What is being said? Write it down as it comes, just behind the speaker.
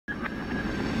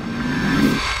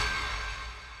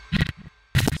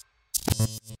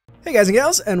Hey guys and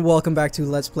gals, and welcome back to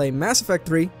Let's Play Mass Effect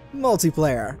 3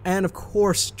 Multiplayer. And of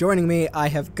course, joining me, I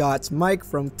have got Mike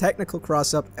from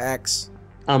TechnicalCrossupx.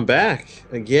 I'm back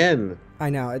again. I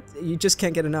know, you just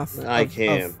can't get enough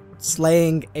of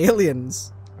slaying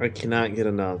aliens. I cannot get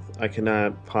enough. I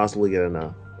cannot possibly get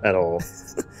enough at all.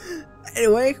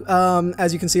 Anyway,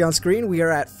 as you can see on screen, we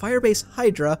are at Firebase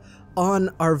Hydra on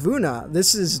Arvuna.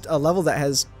 This is a level that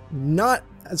has not,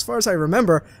 as far as I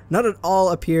remember, not at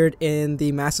all appeared in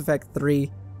the Mass Effect 3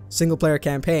 single-player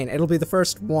campaign. It'll be the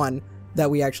first one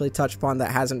that we actually touch upon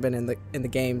that hasn't been in the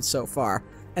game so far.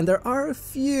 And there are a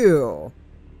few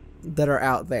that are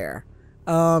out there.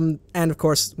 And of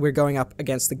course, we're going up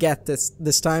against the Geth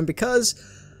this time because,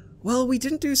 well, we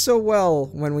didn't do so well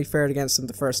when we fared against them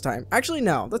the first time. Actually,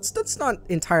 no, that's not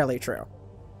entirely true.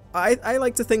 I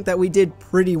like to think that we did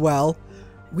pretty well.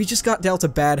 We just got dealt a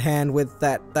bad hand with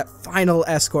that final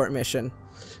escort mission.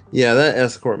 Yeah, that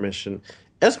escort mission.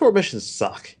 Escort missions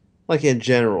suck. Like, in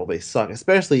general, they suck.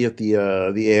 Especially if the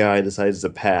AI decides to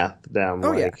path down,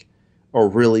 a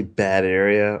really bad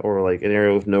area or, like, an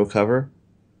area with no cover.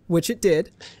 Which it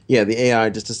did. Yeah, the AI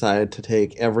just decided to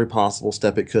take every possible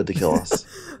step it could to kill us.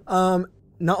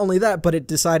 Not only that, but it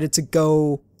decided to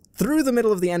go through the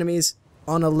middle of the enemies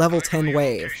on a level 10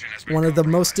 wave. One of the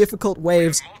most difficult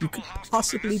waves you could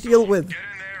possibly deal with.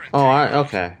 Oh,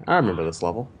 okay. I remember this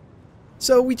level.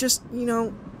 So we just,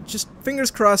 just fingers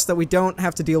crossed that we don't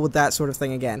have to deal with that sort of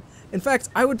thing again. In fact,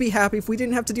 I would be happy if we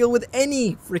didn't have to deal with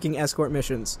any freaking escort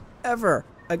missions. Ever.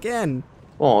 Again.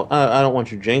 Well, I don't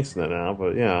want you jinxing it now,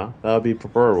 but yeah, that would be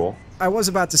preferable. I was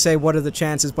about to say what are the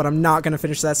chances, but I'm not going to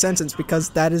finish that sentence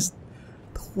because that is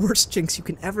the worst jinx you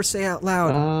can ever say out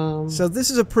loud. So this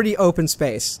is a pretty open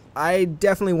space. I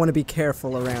definitely want to be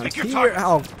careful around here.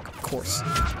 Oh, of course.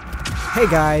 Hey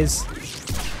guys.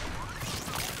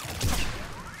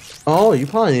 Oh, you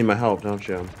probably need my help, don't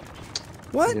you?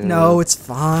 What? Yeah. No, it's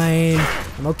fine.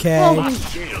 I'm okay.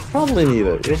 Probably need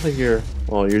it. You don't think you're...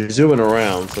 Well, you're zooming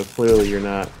around, so clearly you're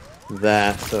not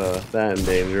that in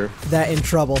danger. That in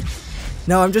trouble.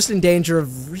 No, I'm just in danger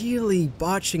of really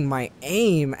botching my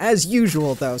aim, as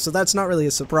usual, though, so that's not really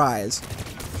a surprise.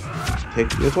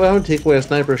 That's why I would take away a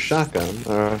sniper's shotgun.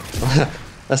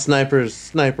 A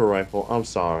sniper rifle. I'm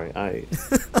sorry.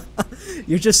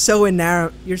 You're just so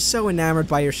enamored. You're so enamored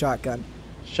by your shotgun.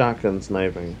 Shotgun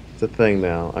sniping. It's a thing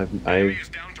now.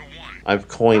 I've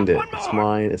coined it. It's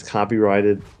mine. It's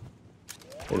copyrighted.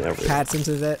 And everything.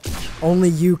 Patented it. Only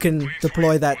you can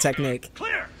deploy that technique.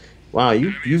 Wow,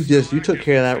 you took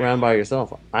care of that round by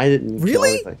yourself. I didn't kill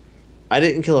anything. I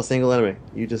didn't kill a single enemy.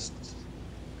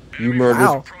 You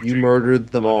murdered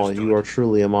them all. You are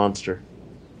truly a monster.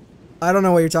 I don't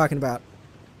know what you're talking about.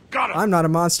 I'm not a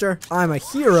monster. I'm a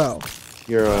hero.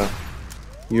 You're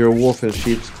a wolf in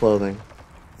sheep's clothing.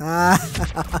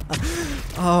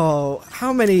 Oh,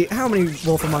 how many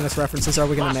Wolf Among Us references are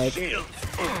we gonna make?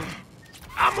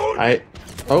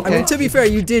 Okay. I mean, to be fair,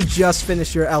 you did just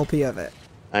finish your LP of it.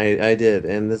 I did,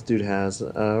 and this dude has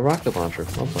a rocket launcher.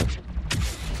 Okay.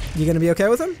 You gonna be okay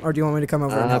with him, or do you want me to come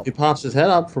over and help? If he pops his head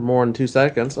up for more than 2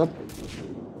 seconds. Oh.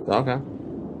 Okay.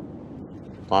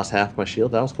 Lost half my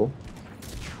shield. That was cool.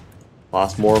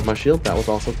 Lost more of my shield. That was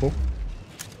also cool.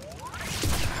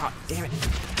 Oh, damn it.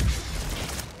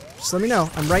 Just let me know.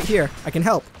 I'm right here. I can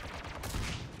help.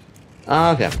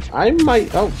 Okay. I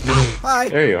might... Oh. Hi.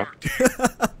 There you are.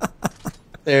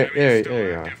 There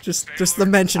you are. Just the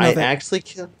mention of it. I actually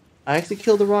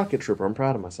killed the rocket trooper. I'm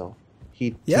proud of myself.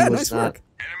 He was nice work.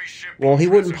 Well, he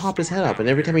wouldn't pop his head up, and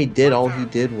every time he did, all he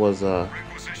did was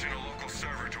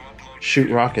shoot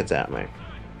rockets at me.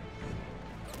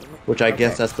 Which I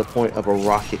guess that's the point of a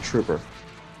rocket trooper.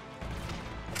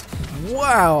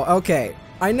 Wow. Okay.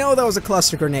 I know that was a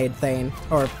cluster grenade, Thane,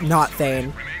 or not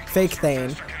Thane, fake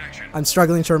Thane. I'm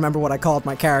struggling to remember what I called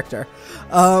my character.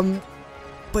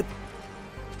 But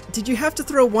did you have to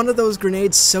throw one of those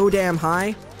grenades so damn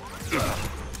high?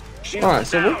 Alright,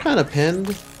 so we're kind of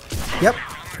pinned. Yep.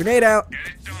 Grenade out.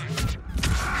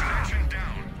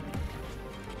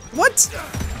 What?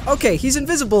 Okay, he's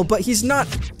invisible, but he's not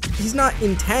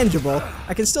intangible.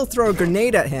 I can still throw a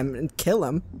grenade at him and kill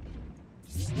him.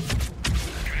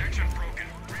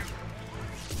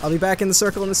 I'll be back in the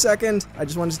circle in a second. I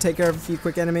just wanted to take care of a few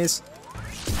quick enemies.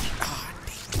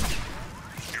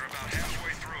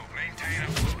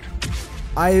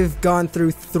 I've gone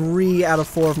through 3 out of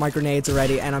 4 of my grenades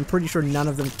already, and I'm pretty sure none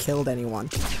of them killed anyone.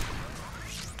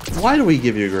 Why do we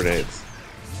give you grenades?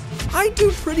 I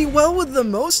do pretty well with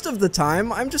them most of the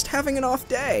time. I'm just having an off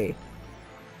day.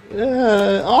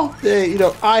 Off day.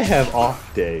 I have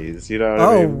off days. You know what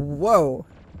I mean? Whoa.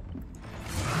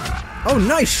 Oh,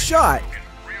 nice shot.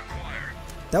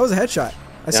 That was a headshot.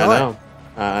 I saw it.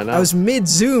 I know. I was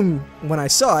mid-zoom when I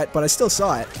saw it, but I still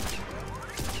saw it.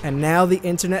 And now the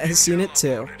internet has seen it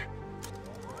too.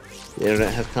 The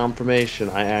internet has confirmation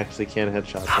I actually can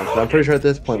headshot something. I'm pretty sure at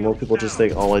this point most people just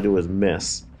think all I do is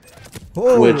miss.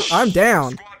 Oh, I'm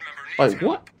down. Like,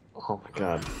 what? Oh my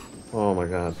god. Oh my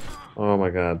god. Oh my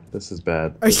god. This is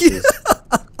bad.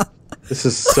 This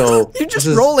is so... You're just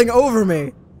rolling over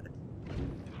me.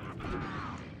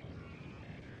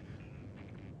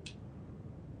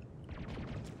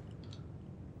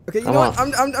 Okay, you know what?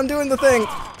 I'm doing the thing.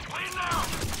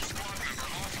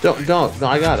 Don't. No,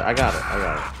 I got it.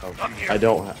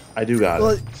 Oh, I do got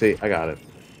it. See, I got it.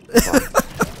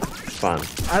 Fine.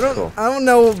 I don't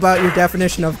know about your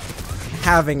definition of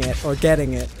having it or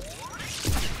getting it.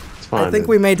 It's fine. I think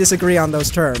we may disagree on those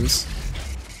terms.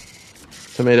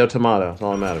 Tomato, tomato. That's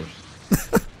all that matters.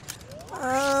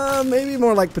 Maybe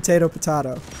more like potato,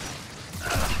 potato.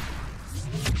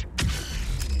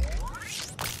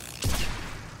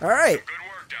 All right.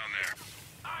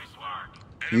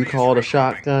 You call it a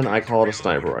shotgun. I call it a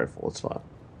sniper rifle. It's fine.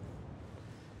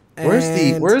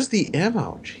 Where's the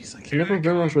ammo? Jeez, I can never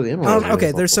remember where the ammo is.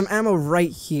 Okay, there's some ammo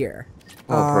right here.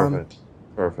 Oh, perfect.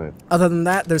 Perfect. Other than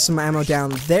that, there's some ammo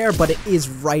down there, but it is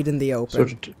right in the open.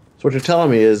 So what you're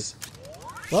telling me is...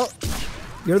 Well,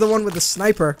 you're the one with the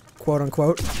sniper, quote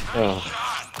unquote. Oh.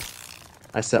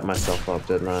 I set myself up,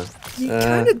 didn't I? You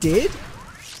kinda did.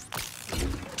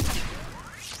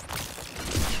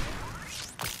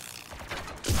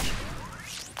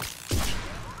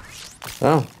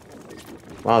 Oh.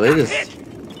 Wow, they just...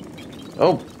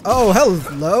 Oh. Oh,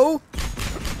 hello?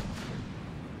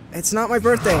 It's not my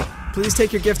birthday. Please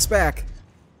take your gifts back.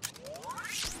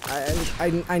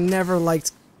 I never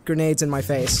liked grenades in my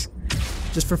face.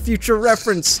 Just for future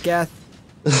reference, Geth.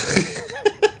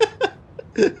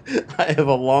 I have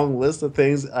a long list of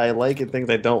things I like and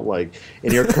things I don't like.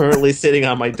 And you're currently sitting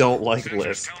on my don't like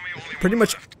list. Pretty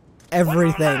much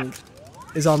everything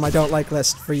is on my don't like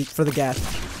list for the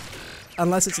Geth.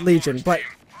 Unless it's Legion, but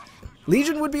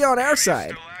Legion would be on our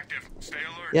side.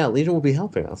 Yeah, Legion will be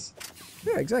helping us.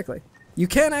 Yeah, exactly. You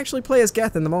can actually play as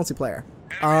Geth in the multiplayer.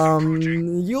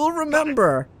 You'll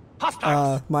remember,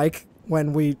 Mike,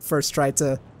 when we first tried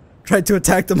to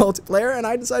attack the multiplayer, and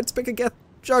I decided to pick a Geth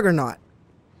Juggernaut.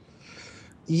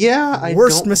 Yeah,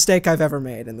 Worst mistake I've ever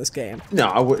made in this game. No,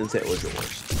 I wouldn't say it was your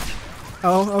worst.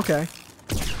 Oh, okay.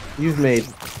 You've made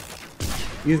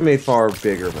far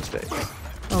bigger mistakes.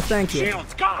 Oh, thank you. You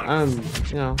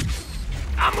know,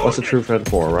 what's a true friend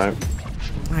for, right?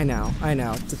 I know.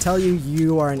 To tell you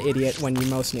you are an idiot when you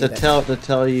most need it. To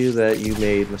tell you that you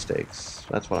made mistakes.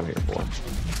 That's what I'm here for.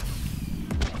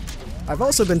 I've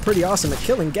also been pretty awesome at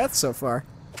killing Geth so far.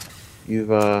 You've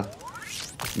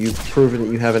proven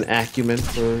that you have an acumen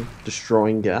for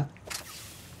destroying Geth.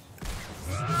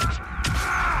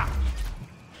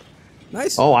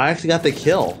 Nice. Oh, I actually got the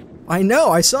kill. I know,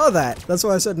 I saw that. That's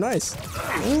why I said nice.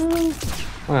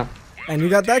 Well, and you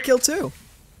got that kill too.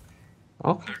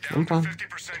 Okay, I'm fine.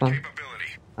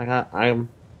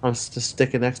 I'm just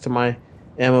sticking next to my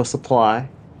ammo supply,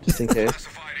 just in case.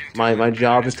 My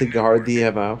job is to guard the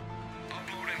ammo.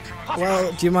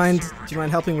 Well, do you mind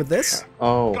helping with this?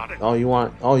 Oh, you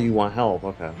want help?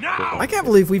 Okay. I can't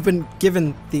believe we've been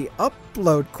given the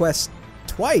upload quest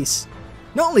twice.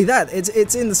 Not only that,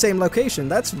 it's in the same location.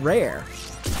 That's rare.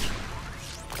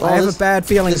 Well, I have a bad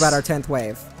feeling about our 10th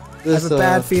wave. I have a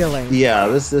bad feeling. Yeah,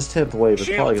 this 10th wave is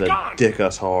probably gonna dick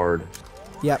us hard.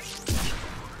 Yep.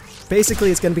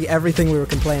 Basically, it's gonna be everything we were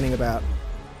complaining about.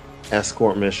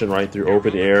 Escort mission right through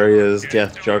open areas,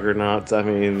 Geth Juggernauts. I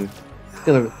mean,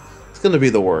 it's gonna be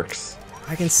the works.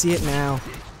 I can see it now.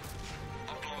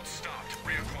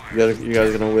 You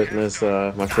guys are gonna witness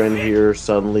my friend here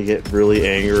suddenly get really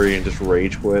angry and just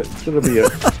rage quit. It's gonna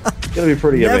be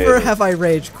pretty amazing. Never have I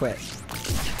rage quit.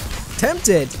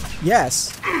 Tempted,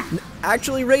 yes.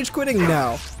 Actually rage quitting,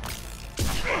 no.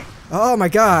 Oh my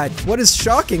god, what is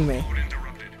shocking me?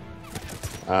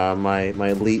 My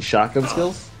elite shotgun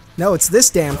skills? No, it's this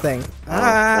damn thing. Oh,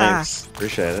 thanks.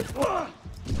 Appreciate it.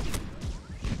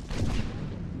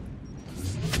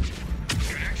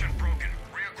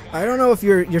 I don't know if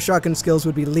your shotgun skills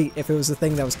would be elite if it was the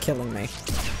thing that was killing me.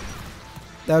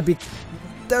 That would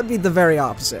be the very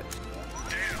opposite.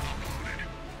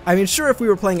 I mean, sure, if we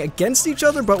were playing against each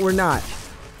other, but we're not.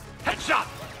 Headshot.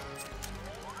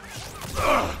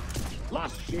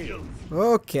 Lost shield.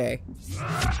 Okay.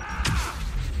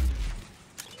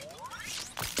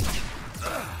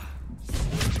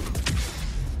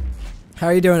 How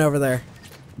are you doing over there?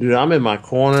 Dude, I'm in my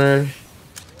corner.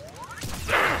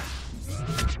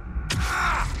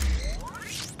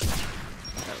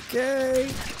 Okay.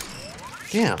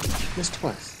 Damn, missed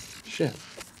twice. Shit.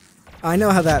 I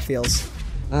know how that feels.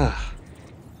 Ah.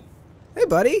 Hey,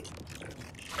 buddy.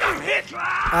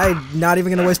 I'm not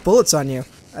even gonna waste bullets on you.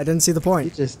 I didn't see the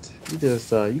point.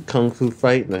 You kung fu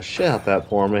fighting the shit out that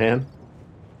poor man.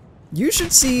 You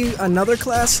should see another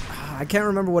class. I can't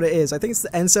remember what it is. I think it's the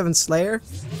N7 Slayer.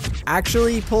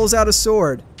 Actually pulls out a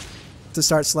sword to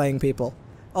start slaying people.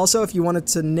 Also, if you wanted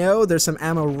to know, there's some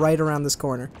ammo right around this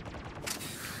corner.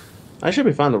 I should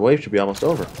be fine. The wave should be almost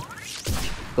over. I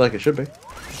feel like it should be.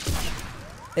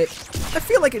 I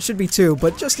feel like it should be too,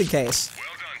 but just in case.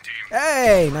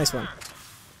 Hey, nice one.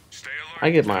 I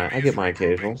get my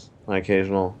occasionals. My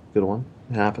occasional good one.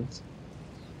 It happens.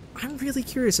 I'm really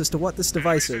curious as to what this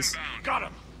device is. Got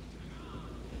him.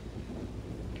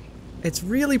 It's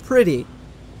really pretty.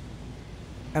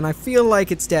 And I feel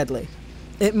like it's deadly.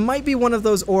 It might be one of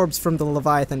those orbs from the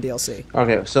Leviathan DLC.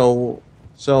 Okay,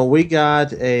 so we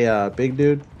got a big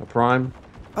dude, a prime.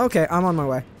 Okay, I'm on my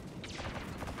way.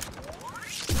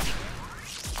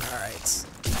 Alright.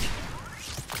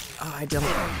 Oh, I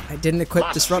didn't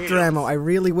equip disruptor ammo. I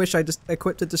really wish I just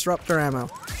equipped the disruptor ammo.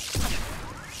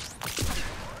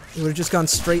 It would have just gone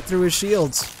straight through his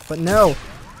shields, but no.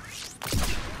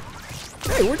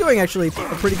 Hey, we're doing actually a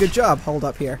pretty good job. Hold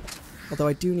up here. Although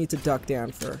I do need to duck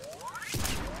down for...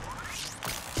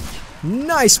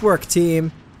 Nice work,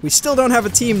 team. We still don't have a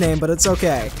team name, but it's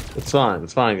okay. It's fine.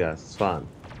 It's fine, guys. It's fine.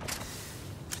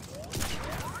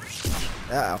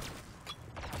 Uh-oh.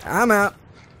 I'm out.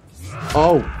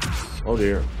 Oh. Oh,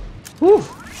 dear. Whew.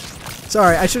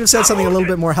 Sorry, I should have said something a little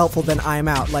bit more helpful than I'm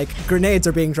out. Like, grenades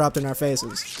are being dropped in our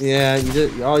faces. Yeah, you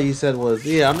did. All you said was,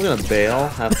 yeah, I'm gonna bail.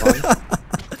 Have fun.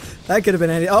 That could have been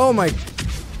any... Oh, my...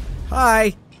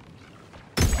 Hi.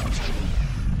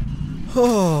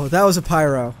 Oh, that was a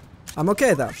pyro. I'm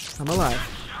okay, though. I'm alive.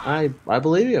 I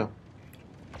believe you.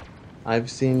 I've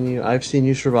seen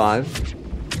you survive.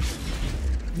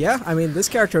 Yeah, I mean, this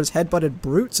character has headbutted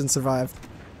brutes and survived.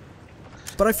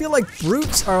 But I feel like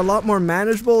brutes are a lot more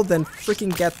manageable than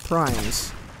freaking Geth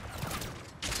Primes.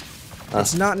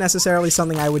 It's not necessarily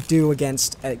something I would do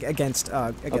against a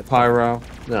pyro.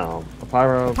 No, a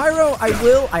pyro. Pyro,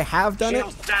 I have done it.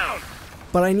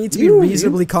 But I need to be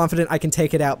reasonably confident I can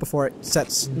take it out before it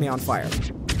sets me on fire.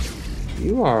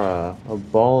 You are a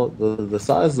ball, the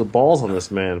size of the balls on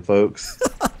this man, folks.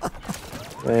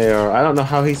 They are. I don't know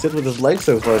how he sits with his legs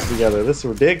so close together. This is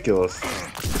ridiculous.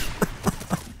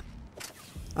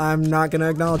 I'm not gonna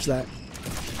acknowledge that.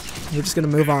 We're just gonna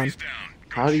move on.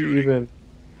 How do you even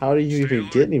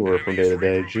get anywhere from day to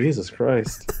day? Jesus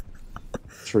Christ.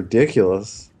 It's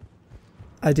ridiculous.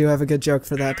 I do have a good joke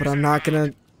for that, but I'm not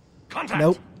gonna...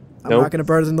 Nope. I'm not gonna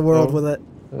burden the world with it.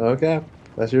 Okay.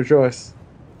 That's your choice.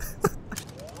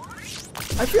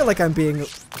 I feel like I'm being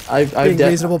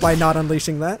reasonable by not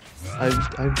unleashing that.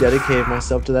 I've dedicated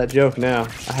myself to that joke now.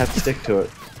 I have to stick to it.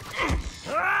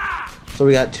 So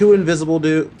we got 2 invisible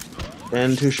dude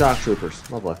and 2 shock troopers.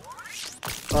 Lovely.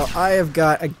 Well, I have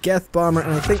got a Geth bomber,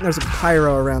 and I think there's a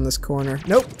pyro around this corner.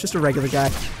 Nope, just a regular guy.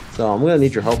 So I'm gonna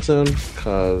need your help soon,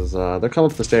 because they're coming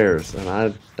up the stairs, and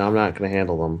I'm not gonna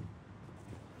handle them.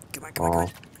 Come on, come on, come on.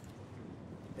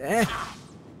 Eh.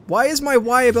 Why is my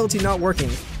Y ability not working?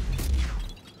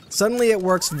 Suddenly it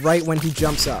works right when he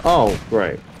jumps up. Oh,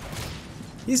 right.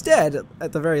 He's dead,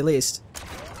 at the very least.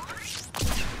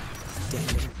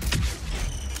 Damn it.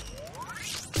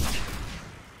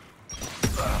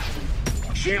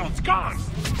 Shield's gone.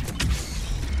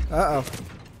 Uh-oh.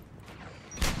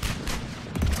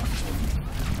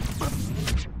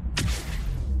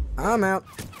 I'm out.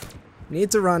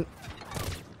 Need to run.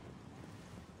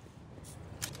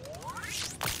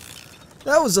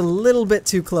 That was a little bit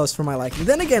too close for my liking.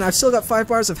 Then again, I've still got 5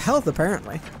 bars of health,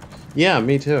 apparently. Yeah,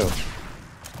 me too.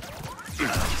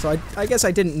 So I guess I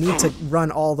didn't need to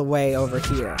run all the way over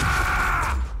here.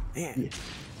 Man.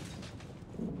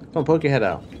 Come on, poke your head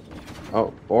out.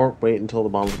 Oh, or wait until the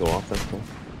bombs go off. That's cool.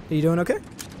 Are you doing okay?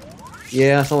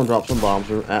 Yeah, someone dropped some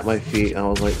bombs at my feet, and I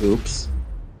was like, oops.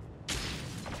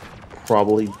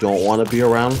 Probably don't want to be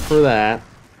around for that.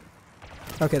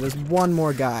 Okay, there's one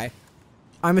more guy.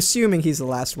 I'm assuming he's the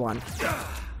last one.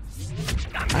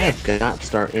 I have got to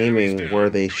start aiming where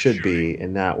they should be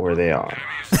and not where they are.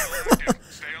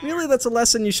 Really, that's a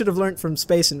lesson you should have learned from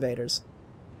Space Invaders.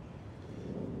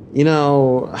 You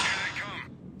know,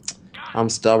 I'm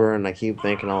stubborn. I keep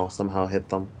thinking I'll somehow hit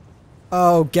them.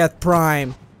 Oh, Geth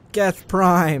Prime. Geth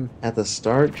Prime. At the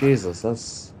start? Jesus,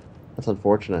 that's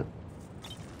unfortunate.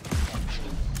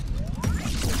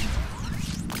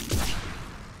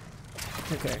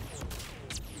 Okay.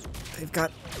 They've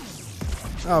got...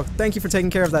 Oh, thank you for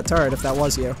taking care of that turret, if that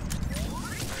was you.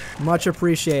 Much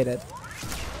appreciated.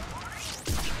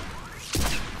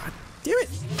 God damn it!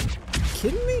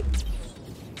 Kidding me?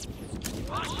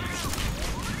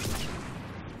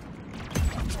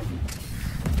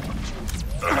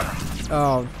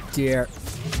 Oh dear.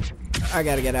 I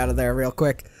gotta get out of there real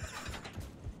quick.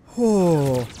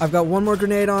 Oh, I've got one more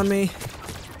grenade on me.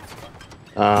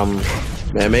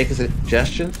 May I make a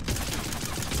suggestion?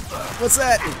 What's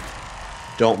that?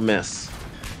 Don't miss.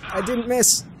 I didn't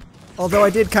miss. Although I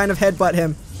did kind of headbutt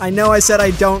him. I know I said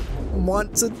I don't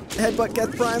want to headbutt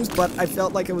Geth Primes, but I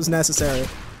felt like it was necessary.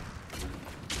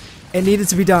 It needed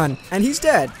to be done. And he's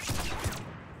dead.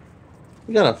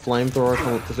 You got a flamethrower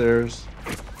coming up the stairs.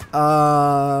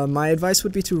 My advice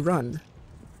would be to run.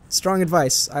 Strong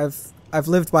advice. I've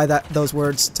lived by those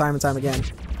words time and time again.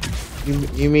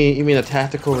 You mean a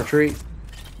tactical retreat?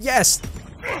 Yes!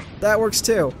 That works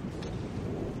too.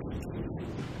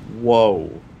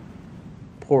 Whoa.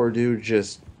 Poor dude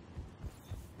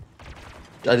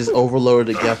I just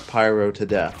overloaded a Geth Pyro to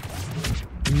death.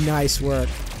 Nice work.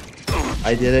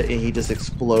 I did it and he just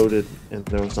exploded and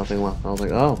there was nothing left. I was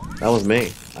like, oh, that was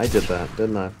me. I did that,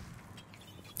 didn't I?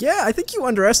 Yeah, I think you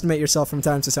underestimate yourself from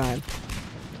time to time.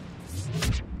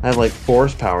 I have like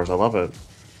force powers. I love it.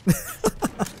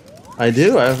 I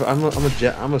do. I'm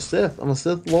a Sith. I'm a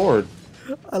Sith Lord.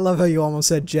 I love how you almost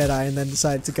said Jedi and then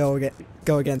decided to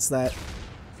go against that.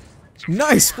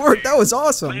 Nice work. That was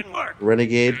awesome.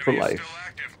 Renegade for life.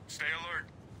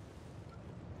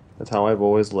 That's how I've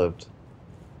always lived.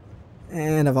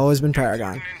 And I've always been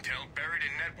Paragon.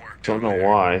 Don't know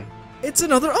why. It's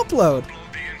another upload.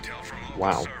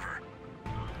 Wow.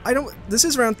 This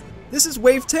is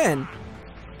wave 10.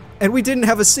 And we didn't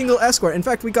have a single escort. In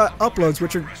fact, we got uploads,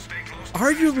 which are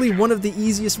arguably one of the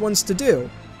easiest ones to do.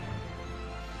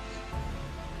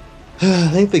 I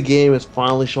think the game is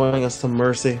finally showing us some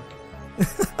mercy.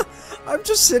 I'm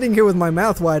just sitting here with my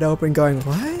mouth wide open going,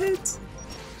 what?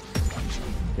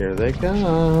 Here they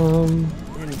come.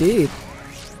 Indeed.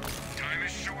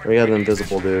 We got an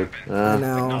invisible dude. I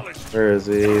know. Where is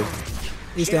he?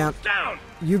 He's down.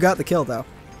 You got the kill, though.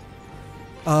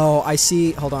 Oh, I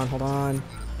see. Hold on.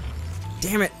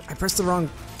 Damn it! I pressed the wrong...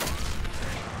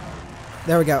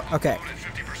 There we go. Okay.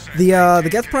 The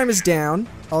Geth Prime is down,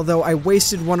 although I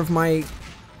wasted one of my...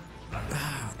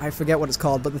 I forget what it's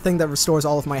called, but the thing that restores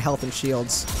all of my health and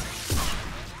shields.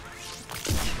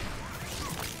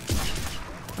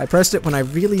 I pressed it when I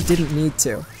really didn't need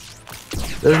to.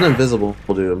 There's an invisible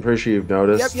dude. I'm pretty sure you've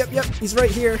noticed. Yep. He's right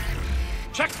here.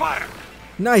 Check fire.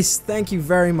 Nice. Thank you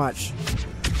very much.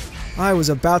 I was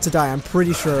about to die. I'm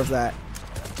pretty sure of that.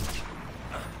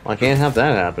 Well, I can't have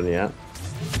that happen yet.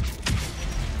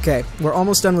 Okay, we're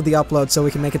almost done with the upload, so we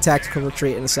can make a tactical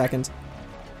retreat in a second.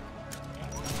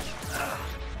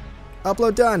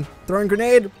 Upload done. Throwing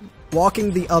grenade.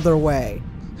 Walking the other way.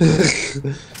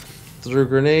 Threw a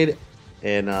grenade,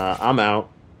 and I'm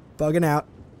out. Bugging out.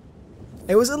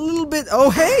 It was a little bit...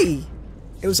 Oh, hey!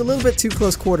 It was a little bit too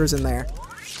close quarters in there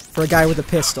for a guy with a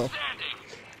pistol.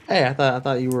 Hey, I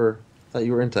thought you were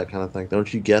into that kind of thing.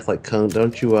 Don't you get like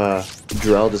don't you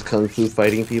drill just kung fu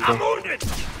fighting people?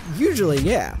 Usually,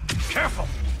 yeah. Careful.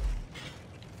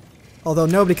 Although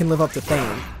nobody can live up to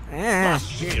fame. Okay,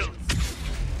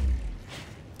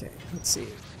 let's see.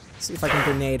 Let's see if I can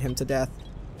grenade him to death.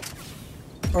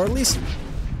 Or at least...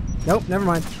 Nope, never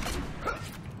mind.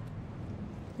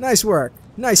 Nice work.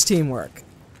 Nice teamwork.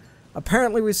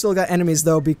 Apparently we've still got enemies,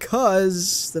 though,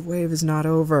 because the wave is not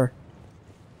over.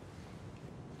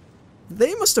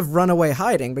 They must have run away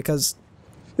hiding, because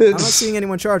I'm not seeing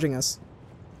anyone charging us.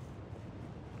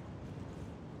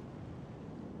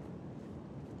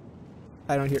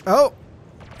 I don't hear... Oh!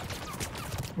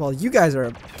 Well, you guys are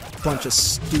a bunch of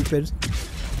stupid.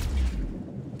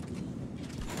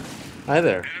 Hi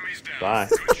there. Bye.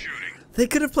 They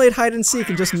could have played hide and seek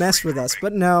and just messed with us,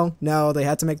 but no, they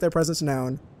had to make their presence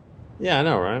known. Yeah, I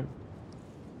know, right?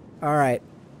 Alright.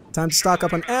 Time to stock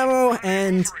up on ammo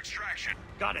and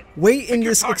wait in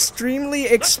this extremely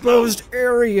exposed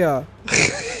area.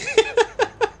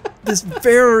 This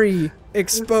very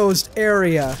exposed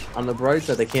area. On the bright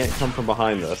side, they can't come from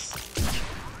behind us.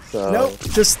 So... Nope,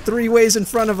 just 3 ways in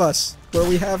front of us, where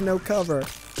we have no cover.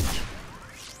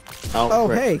 Oh,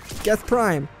 hey, Geth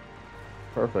Prime.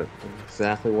 Perfect.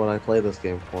 Exactly what I play this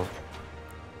game for.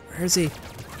 Where is he?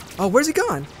 Oh, where's he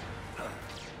gone?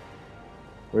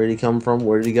 Where did he come from?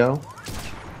 Where did he go?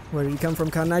 Where did he come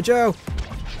from, Cotton Eye Joe?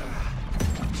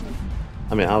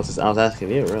 I mean, I was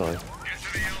asking you, really.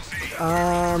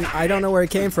 I don't know where he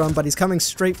came from, but he's coming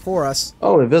straight for us.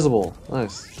 Oh, invisible.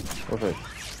 Nice. Perfect.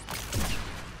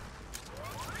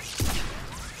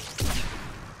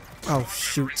 Oh,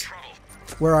 shoot.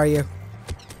 Where are you?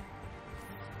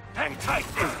 Hang tight.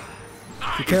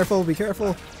 Be careful, be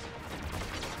careful.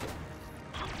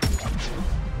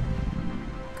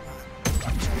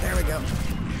 There we go.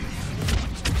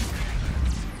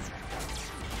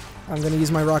 I'm gonna use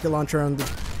my rocket launcher on the...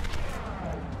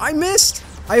 I missed!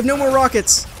 I have no more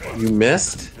rockets! You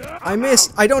missed? I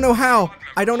missed! I don't know how!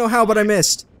 I don't know how, but I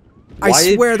missed. I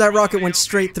swear that rocket went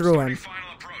straight through him.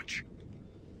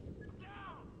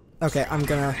 Okay, I'm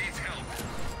gonna...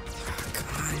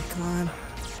 Come on, come on.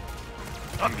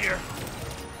 I'm here.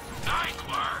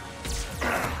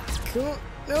 Come on,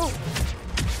 no!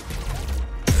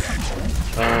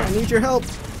 I need your help.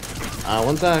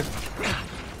 One sec.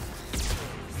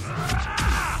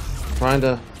 Trying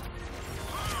to...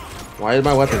 Why did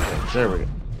my weapon change? There we go.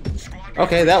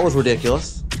 Okay, that was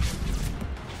ridiculous.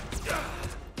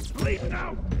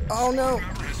 Oh no!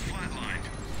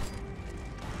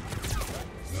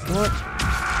 What?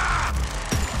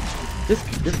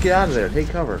 Just get out of there. Take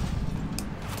cover.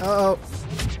 Uh-oh.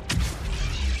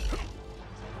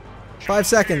 5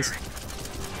 seconds.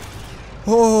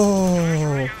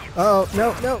 Oh. Uh-oh.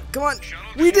 No, no. Come on.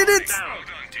 We did it!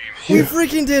 We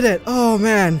freaking did it! Oh,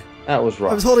 man. That was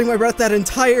rough. I was holding my breath that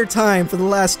entire time for the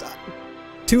last...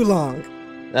 too long.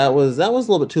 That was a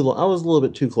little bit too long. I was a little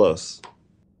bit too close.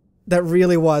 That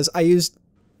really was. I used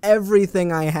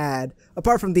everything I had,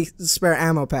 apart from the spare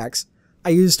ammo packs. I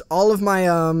used all of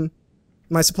my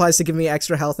my supplies to give me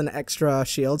extra health and extra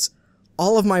shields,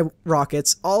 all of my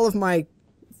rockets, all of my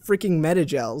freaking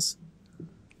metagels,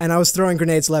 and I was throwing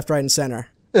grenades left, right, and center.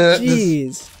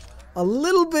 Jeez. A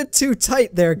little bit too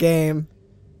tight there, game.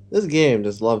 This game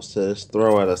just loves to just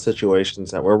throw at us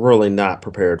situations that we're really not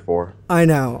prepared for. I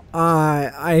know.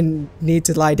 I need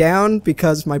to lie down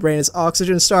because my brain is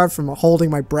oxygen starved from holding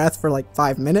my breath for like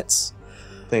 5 minutes.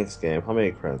 Thanks, game. How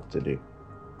many credits did you?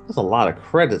 That's a lot of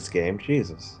credits, game.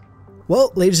 Jesus.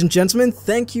 Well, ladies and gentlemen,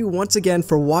 thank you once again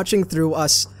for watching through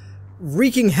us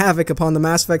wreaking havoc upon the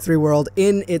Mass Effect 3 world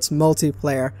in its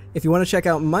multiplayer. If you want to check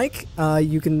out Mike,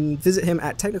 you can visit him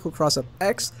at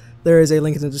TechnicalCrossupx. There is a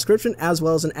link in the description, as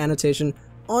well as an annotation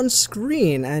on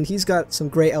screen, and he's got some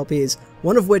great LPs,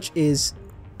 one of which is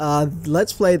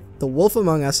Let's Play The Wolf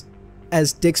Among Us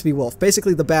as Dixby Wolf,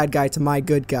 basically the bad guy to my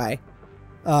good guy,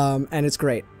 and it's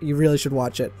great. You really should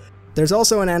watch it. There's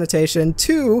also an annotation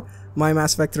to my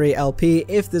Mass Effect 3 LP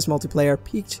if this multiplayer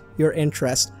piqued your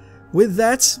interest. With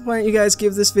that, why don't you guys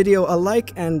give this video a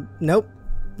like, and nope,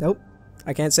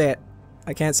 I can't say it.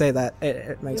 I can't say that.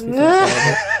 It makes me feel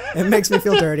horrible. It makes me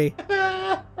feel dirty.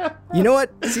 You know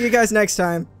what? See you guys next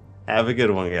time. Have a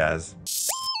good one, guys.